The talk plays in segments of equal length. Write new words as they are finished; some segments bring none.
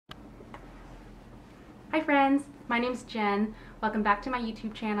Hi friends, my name's Jen. Welcome back to my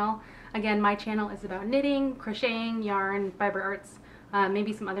YouTube channel. Again, my channel is about knitting, crocheting, yarn, fiber arts,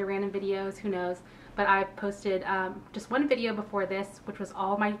 maybe some other random videos, who knows. But I've posted just one video before this, which was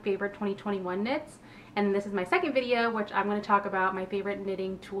all my favorite 2021 knits. And this is my second video, which I'm going to talk about my favorite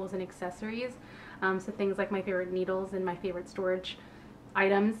knitting tools and accessories. So things like my favorite needles and my favorite storage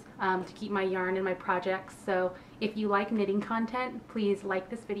items to keep my yarn in my projects. So if you like knitting content, please like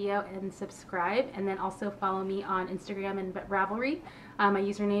this video and subscribe, and then also follow me on Instagram and Ravelry. My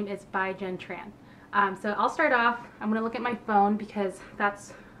username is ByJenTran. So I'll start off. I'm going to look at my phone because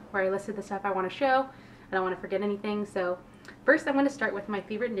that's where I listed the stuff I want to show. I don't want to forget anything. So first I'm going to start with my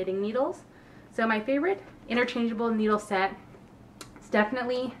favorite knitting needles. So my favorite interchangeable needle set is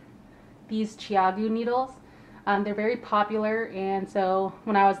definitely these Chiagu needles. They're very popular, and so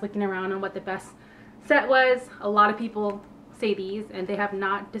when I was looking around on what the best set was, a lot of people say these, and they have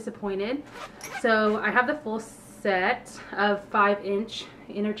not disappointed. So I have the full set of 5-inch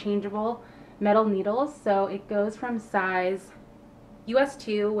interchangeable metal needles. So it goes from size US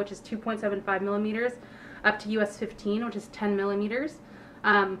 2, which is 2.75 millimeters, up to US 15, which is 10 millimeters.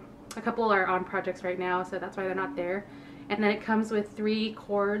 A couple are on projects right now, so that's why they're not there. And then it comes with 3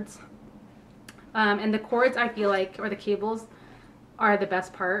 cords. And the cords, I feel like, or the cables, are the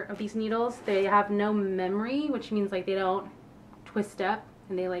best part of these needles. They have no memory, which means like they don't twist up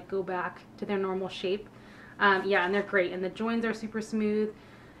and they like go back to their normal shape. Yeah, and they're great, and the joins are super smooth.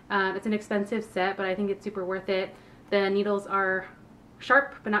 It's an expensive set, but I think it's super worth it. The needles are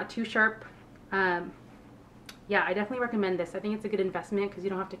sharp, but not too sharp. Yeah, I definitely recommend this. I think it's a good investment because you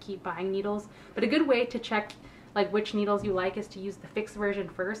don't have to keep buying needles. But a good way to check like which needles you like is to use the fixed version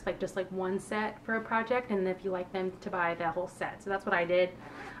first, like just like one set for a project, and then if you like them, to buy the whole set. So that's what I did.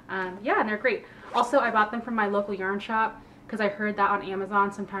 Yeah, and they're great. Also, I bought them from my local yarn shop because I heard that on Amazon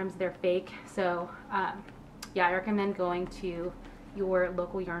sometimes they're fake. So yeah, I recommend going to your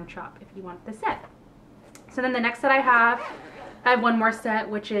local yarn shop if you want the set. So then the next set I have one more set,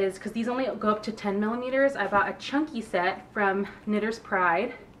 which is, because these only go up to 10 millimeters, I bought a chunky set from Knitter's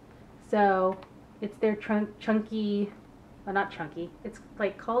Pride. So it's their chunky, well, not chunky, it's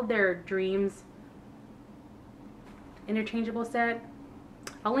like called their Dreams interchangeable set.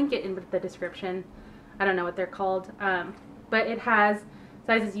 I'll link it in the description. I don't know what they're called, but it has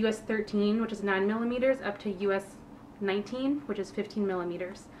sizes US 13, which is 9 millimeters, up to US 19, which is 15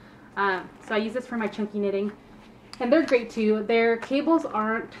 millimeters. So I use this for my chunky knitting, and they're great too. Their cables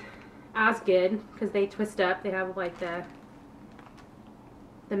aren't as good because they twist up. They have like the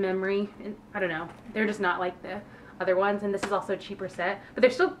memory, and I don't know, they're just not like the other ones, and this is also a cheaper set, but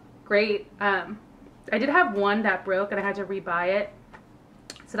they're still great. I did have one that broke and I had to rebuy it,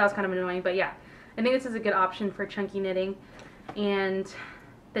 so that was kind of annoying, but yeah, I think this is a good option for chunky knitting. And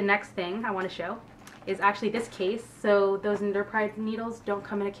the next thing I want to show is actually this case. So those Knitter's Pride needles don't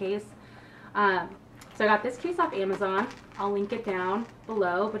come in a case. So I got this case off Amazon. I'll link it down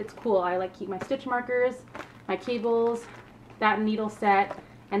below, but it's cool. I like keep my stitch markers, my cables, that needle set,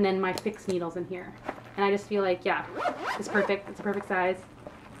 and then my fixed needles in here. And I just feel like, yeah, it's perfect. It's a perfect size.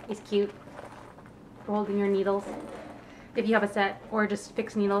 It's cute for holding your needles if you have a set, or just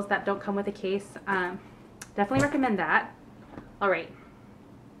fixed needles that don't come with a case. Definitely recommend that. All right.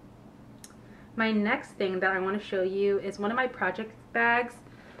 My next thing that I want to show you is one of my project bags,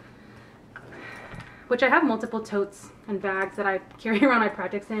 which I have multiple totes and bags that I carry around my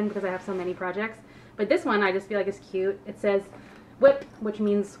projects in because I have so many projects. But this one I just feel like is cute. It says WIP, which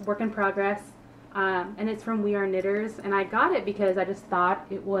means work in progress, and it's from We Are Knitters, and I got it because I just thought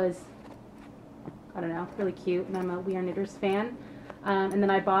it was, I don't know, really cute, and I'm a We Are Knitters fan. And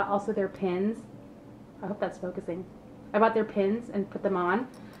then I bought also their pins. I hope that's focusing. I bought their pins and put them on,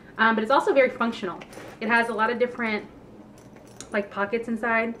 but it's also very functional. It has a lot of different like pockets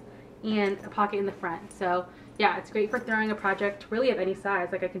inside and a pocket in the front. So yeah, it's great for throwing a project really of any size.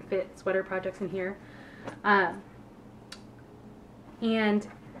 Like I can fit sweater projects in here. And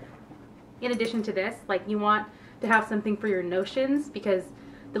in addition to this, like you want to have something for your notions because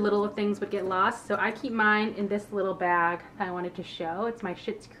the little things would get lost. So I keep mine in this little bag that I wanted to show. It's my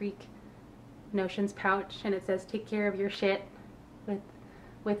Schitt's Creek notions pouch, and it says take care of your shit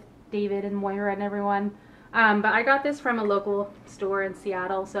with David and Moira and everyone. But I got this from a local store in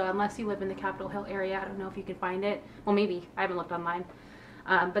Seattle, so unless you live in the Capitol Hill area, I don't know if you can find it. Well, maybe. I haven't looked online.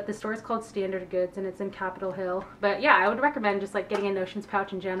 But the store is called Standard Goods, and it's in Capitol Hill. But yeah, I would recommend just like getting a notions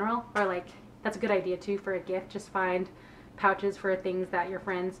pouch in general, or like that's a good idea too for a gift. Just find pouches for things that your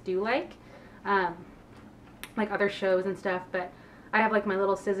friends do like other shows and stuff. But I have like my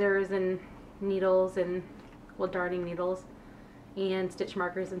little scissors and needles and, well, darning needles and stitch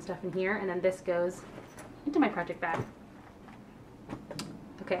markers and stuff in here, and then this goes into my project bag.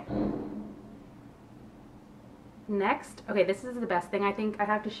 Okay. Next, okay, this is the best thing I think I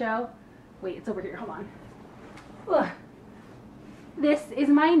have to show. Wait, it's over here, hold on. Ugh. This is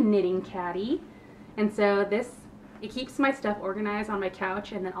my knitting caddy, and so it keeps my stuff organized on my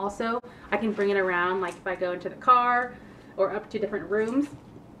couch, and then also I can bring it around like if I go into the car or up to different rooms.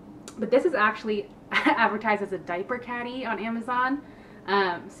 But this is actually advertised as a diaper caddy on Amazon.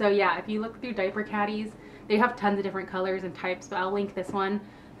 So yeah, if you look through diaper caddies, they have tons of different colors and types, but I'll link this one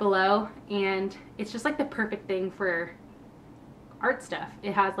below, and it's just like the perfect thing for art stuff.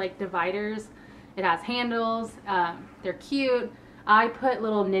 It has like dividers, it has handles, they're cute. I put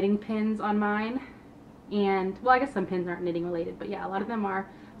little knitting pins on mine, and well, I guess some pins aren't knitting related, but yeah, a lot of them are.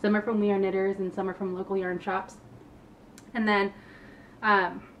 Some are from We Are Knitters and some are from local yarn shops. And then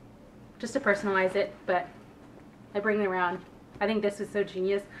just to personalize it, but I bring it around. I think this is so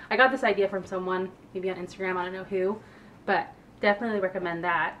genius. I got this idea from someone, maybe on Instagram, I don't know who, but definitely recommend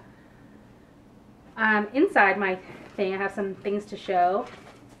that. Inside my thing, I have some things to show.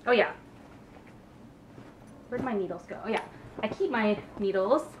 Oh yeah. Where'd my needles go? Oh yeah. I keep my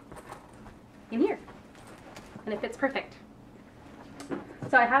needles in here, and it fits perfect.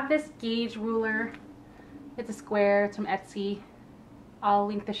 So I have this gauge ruler. It's a square. It's from Etsy. I'll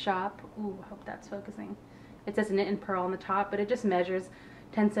link the shop. Ooh, I hope that's focusing. It says knit and purl on the top, but it just measures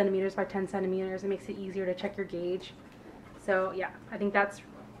 10 centimeters by 10 centimeters. It makes it easier to check your gauge. So yeah, I think that's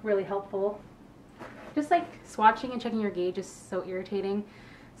really helpful. Just like swatching and checking your gauge is so irritating.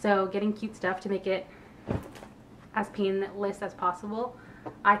 So getting cute stuff to make it as painless as possible,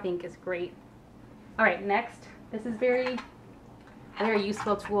 I think is great. All right, next, this is a very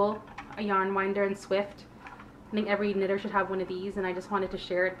useful tool, a yarn winder and Swift. I think every knitter should have one of these, and I just wanted to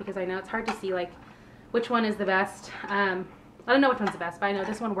share it because I know it's hard to see like which one is the best. I don't know which one's the best, but I know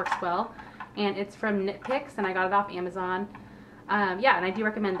this one works well, and it's from Knit Picks, and I got it off Amazon. Yeah, and I do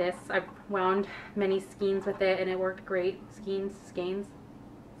recommend this. I've wound many skeins with it, and it worked great. Skeins.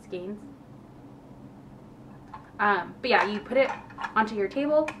 But yeah, you put it onto your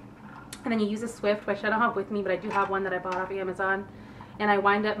table, and then you use a Swift, which I don't have with me, but I do have one that I bought off Amazon, and I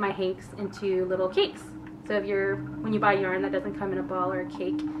wind up my hanks into little cakes. So when you buy yarn that doesn't come in a ball or a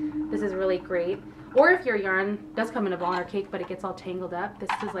cake, this is really great. Or if your yarn does come in a ball or a cake, but it gets all tangled up, this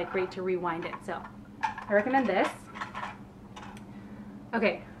is like great to rewind it. So I recommend this.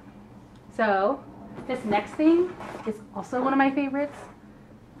 Okay, so this next thing is also one of my favorites.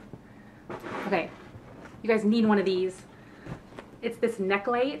 Okay, you guys need one of these. It's this neck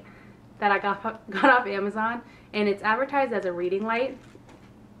light that I got off Amazon, and it's advertised as a reading light.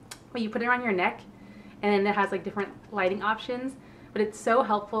 But you put it on your neck, and then it has like different lighting options. But it's so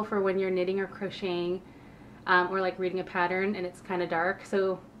helpful for when you're knitting or crocheting, or like reading a pattern and it's kind of dark.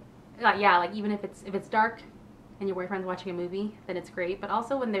 So yeah, like even if it's dark and your boyfriend's watching a movie, then it's great. But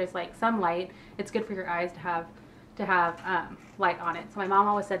also when there's like some light, it's good for your eyes to have light on it. So my mom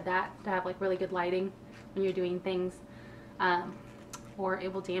always said that, to have like really good lighting when you're doing things, or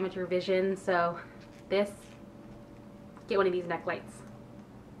it will damage your vision. So get one of these neck lights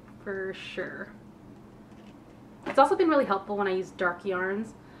for sure. It's also been really helpful when I use dark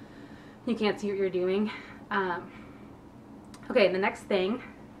yarns. You can't see what you're doing. Okay, the next thing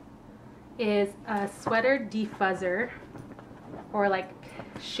is a sweater defuzzer, or like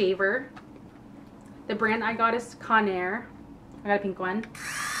shaver. The brand I got is Conair. I got a pink one.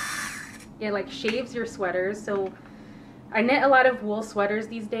 It like shaves your sweaters. So I knit a lot of wool sweaters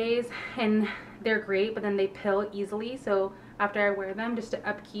these days, and they're great, but then they pill easily. So after I wear them, just to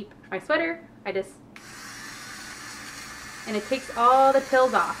upkeep my sweater, and it takes all the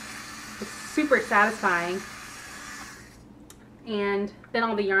pills off. It's super satisfying. And then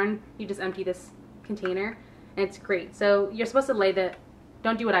all the yarn, you just empty this container, and it's great. So you're supposed to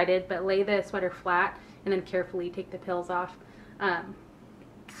don't do what I did, but lay the sweater flat and then carefully take the pills off.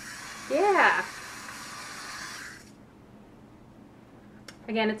 Yeah.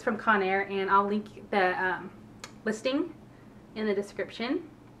 Again, it's from Conair, and I'll link the listing in the description.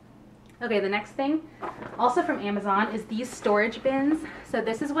 Okay, the next thing, also from Amazon, is these storage bins. So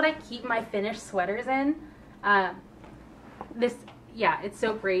this is what I keep my finished sweaters in. Yeah, it's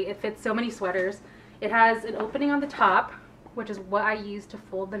so great. It fits so many sweaters. It has an opening on the top, which is what I use to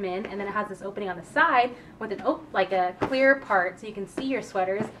fold them in, and then it has this opening on the side with like a clear part, so you can see your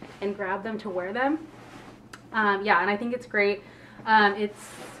sweaters and grab them to wear them. Yeah, and I think it's great. It's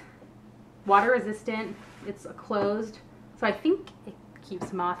water resistant. It's closed, so I think it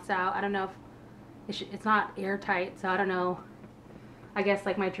keeps moths out. I don't know if it's not airtight, so I don't know. I guess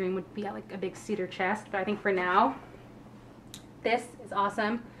like my dream would be like a big cedar chest, but I think for now This is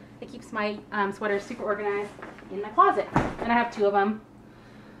awesome. It keeps my sweaters super organized in my closet. And I have 2 of them.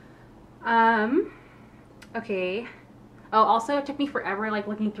 Okay. Oh, also it took me forever like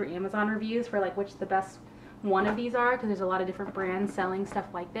looking through Amazon reviews for like which the best one of these are, because there's a lot of different brands selling stuff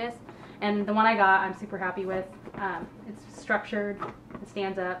like this. And the one I got, I'm super happy with. It's structured, it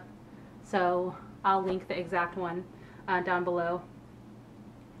stands up. So I'll link the exact one down below.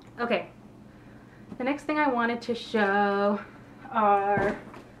 Okay. The next thing I wanted to show are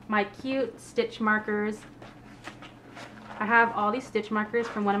my cute stitch markers. I have all these stitch markers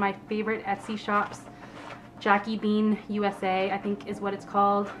from one of my favorite Etsy shops, Jackie Bean USA, I think is what it's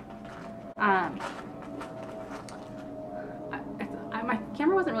called. My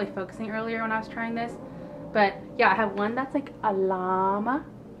camera wasn't really focusing earlier when I was trying this, but yeah, I have one that's like a llama.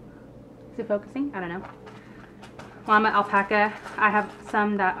 Is it focusing? I don't know. Llama alpaca. I have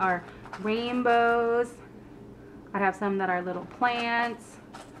some that are rainbows. I have some that are little plants.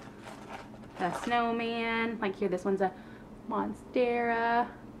 A snowman. Like here, this one's a monstera.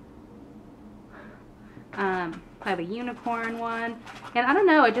 I have a unicorn one. And I don't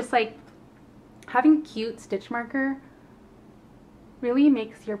know, I just like having cute stitch marker really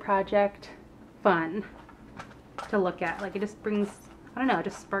makes your project fun to look at. Like it just brings, I don't know, it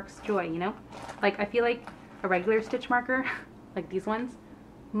just sparks joy, you know? Like I feel like a regular stitch marker, like these ones,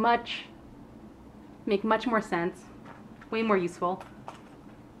 make much more sense, way more useful.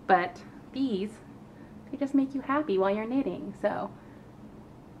 But these, they just make you happy while you're knitting. So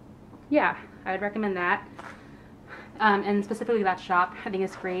yeah, I would recommend that. And specifically that shop, I think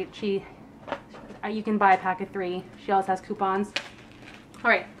it's great. You can buy a pack of 3. She always has coupons.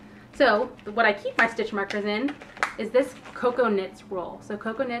 Alright, so what I keep my stitch markers in is this Cocoknits roll. So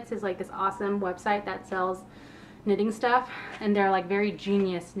Cocoknits is like this awesome website that sells knitting stuff, and they're like very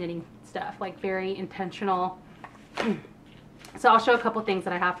genius knitting stuff, like very intentional. So I'll show a couple things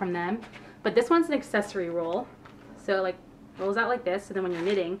that I have from them. But this one's an accessory roll. So like rolls out like this, so then when you're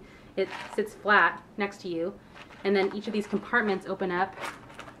knitting, it sits flat next to you. And then each of these compartments open up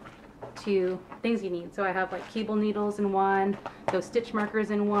to things you need. So I have like cable needles in one, those stitch markers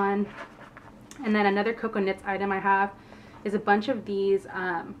in one. And then another Cocoknits item I have is a bunch of these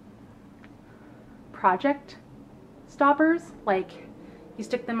project stoppers. Like you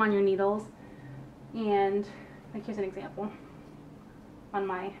stick them on your needles, and like here's an example on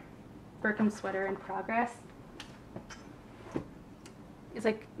my Birkin sweater in progress. It's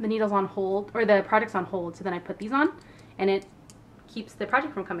like the needle's on hold, or the project's on hold, so then I put these on and it keeps the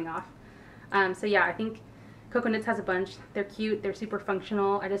project from coming off. So yeah, I think Cocoknits has a bunch. They're cute, they're super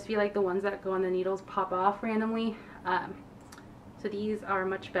functional. I just feel like the ones that go on the needles pop off randomly. So these are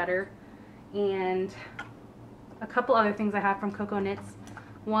much better. And a couple other things I have from Cocoknits.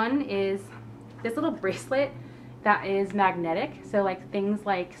 One is this little bracelet that is magnetic. So like things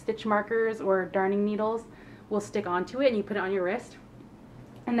like stitch markers or darning needles will stick onto it, and you put it on your wrist.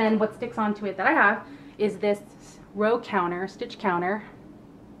 And then what sticks onto it that I have is this row counter, stitch counter.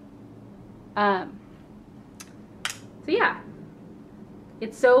 So yeah,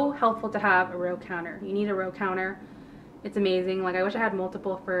 it's so helpful to have a row counter. You need a row counter. It's amazing. Like I wish I had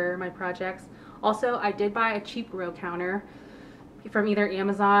multiple for my projects. Also, I did buy a cheap row counter from either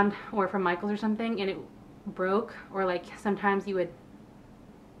Amazon or from Michael's or something, and it broke, or like sometimes you would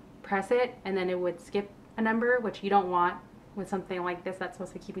press it and then it would skip a number, which you don't want with something like this that's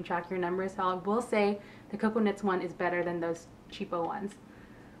supposed to be keeping track of your numbers. So I will say the Cocoknits one is better than those cheapo ones.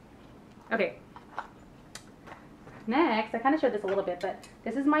 Okay. Next, I kind of showed this a little bit, but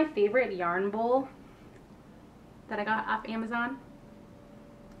this is my favorite yarn bowl that I got off Amazon.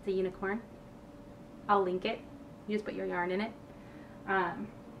 It's a unicorn. I'll link it. You just put your yarn in it.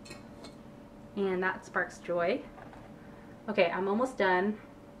 And that sparks joy. Okay, I'm almost done.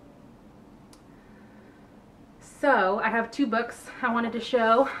 So I have 2 books I wanted to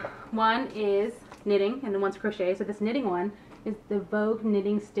show. One is knitting and the one's crochet. So this knitting one is the Vogue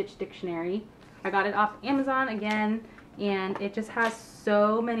Knitting Stitch Dictionary. I got it off Amazon again, and it just has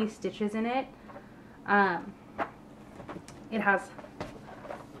so many stitches in it. It has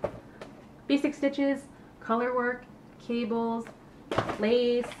basic stitches, color work, cables,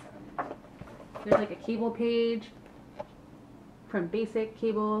 lace. There's like a cable page from basic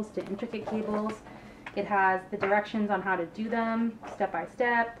cables to intricate cables. It has the directions on how to do them, step by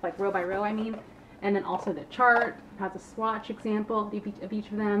step, like row by row I mean, and then also the chart. It has a swatch example of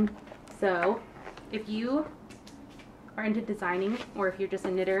each of them. So if you are into designing, or if you're just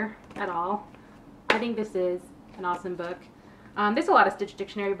a knitter at all, I think this is an awesome book. There's a lot of Stitch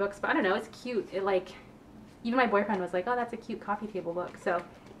Dictionary books, but I don't know, it's cute. It like, even my boyfriend was like, oh, that's a cute coffee table book. So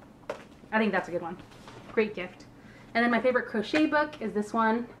I think that's a good one. Great gift. And then my favorite crochet book is this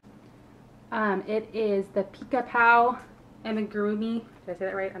one. It is the Pika Pow Amigurumi, did I say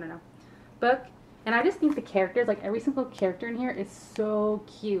that right? I don't know. Book. And I just think the characters, like every single character in here is so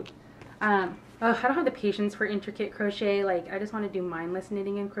cute. I don't have the patience for intricate crochet. Like, I just want to do mindless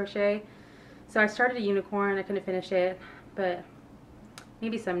knitting and crochet. So I started a unicorn. I couldn't finish it, but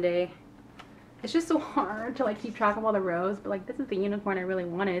maybe someday. It's just so hard to like keep track of all the rows, but like this is the unicorn I really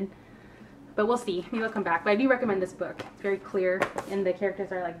wanted. But we'll see. Maybe I'll come back. But I do recommend this book. It's very clear, and the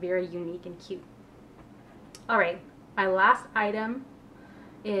characters are like very unique and cute. All right, my last item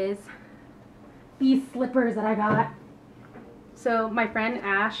is these slippers that I got. So my friend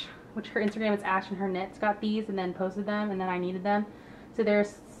Ash, which her Instagram is Ash and her knits, got these and then posted them, and then I needed them. So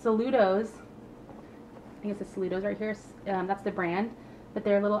there's Saludos. I think it's the Saludos right here. That's the brand. But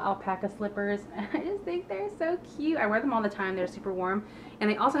they're little alpaca slippers. I just think they're so cute. I wear them all the time. They're super warm. And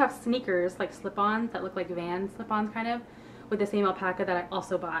they also have sneakers, like slip-ons that look like Van slip-ons kind of, with the same alpaca that I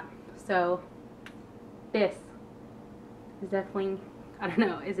also bought. So this is definitely, I don't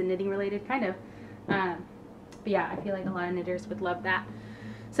know, is it knitting related? Kind of. But yeah, I feel like a lot of knitters would love that.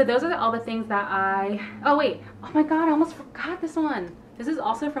 So those are all the things that oh wait, oh my god, I almost forgot this one. This is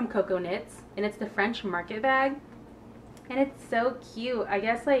also from Cocoknits, and it's the French market bag. And it's so cute. I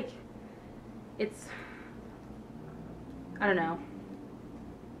guess like it's, I don't know.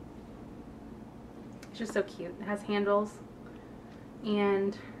 It's just so cute. It has handles,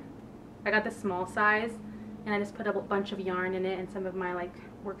 and I got the small size, and I just put a bunch of yarn in it and some of my like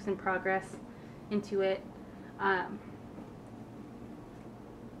works in progress into it.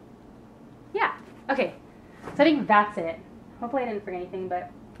 Yeah, okay, so I think that's it. Hopefully I didn't forget anything,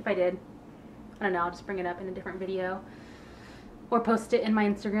 but if I did, I don't know, I'll just bring it up in a different video or post it in my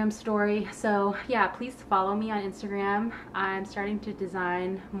Instagram story. So yeah, please follow me on Instagram. I'm starting to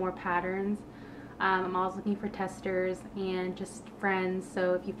design more patterns. I'm always looking for testers and just friends.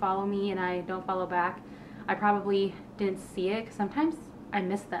 So if you follow me and I don't follow back, I probably didn't see it, because sometimes I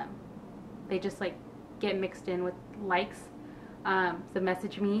miss them. They just like get mixed in with likes. So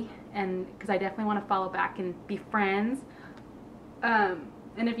message me, and because I definitely want to follow back and be friends.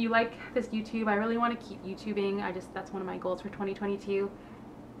 And if you like this YouTube, I really want to keep YouTubing. That's one of my goals for 2022.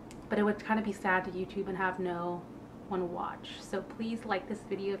 But it would kind of be sad to YouTube and have no one watch. So please like this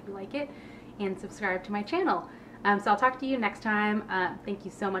video if you like it, and subscribe to my channel. So I'll talk to you next time. Thank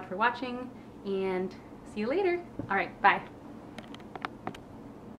you so much for watching, and see you later. All right, bye.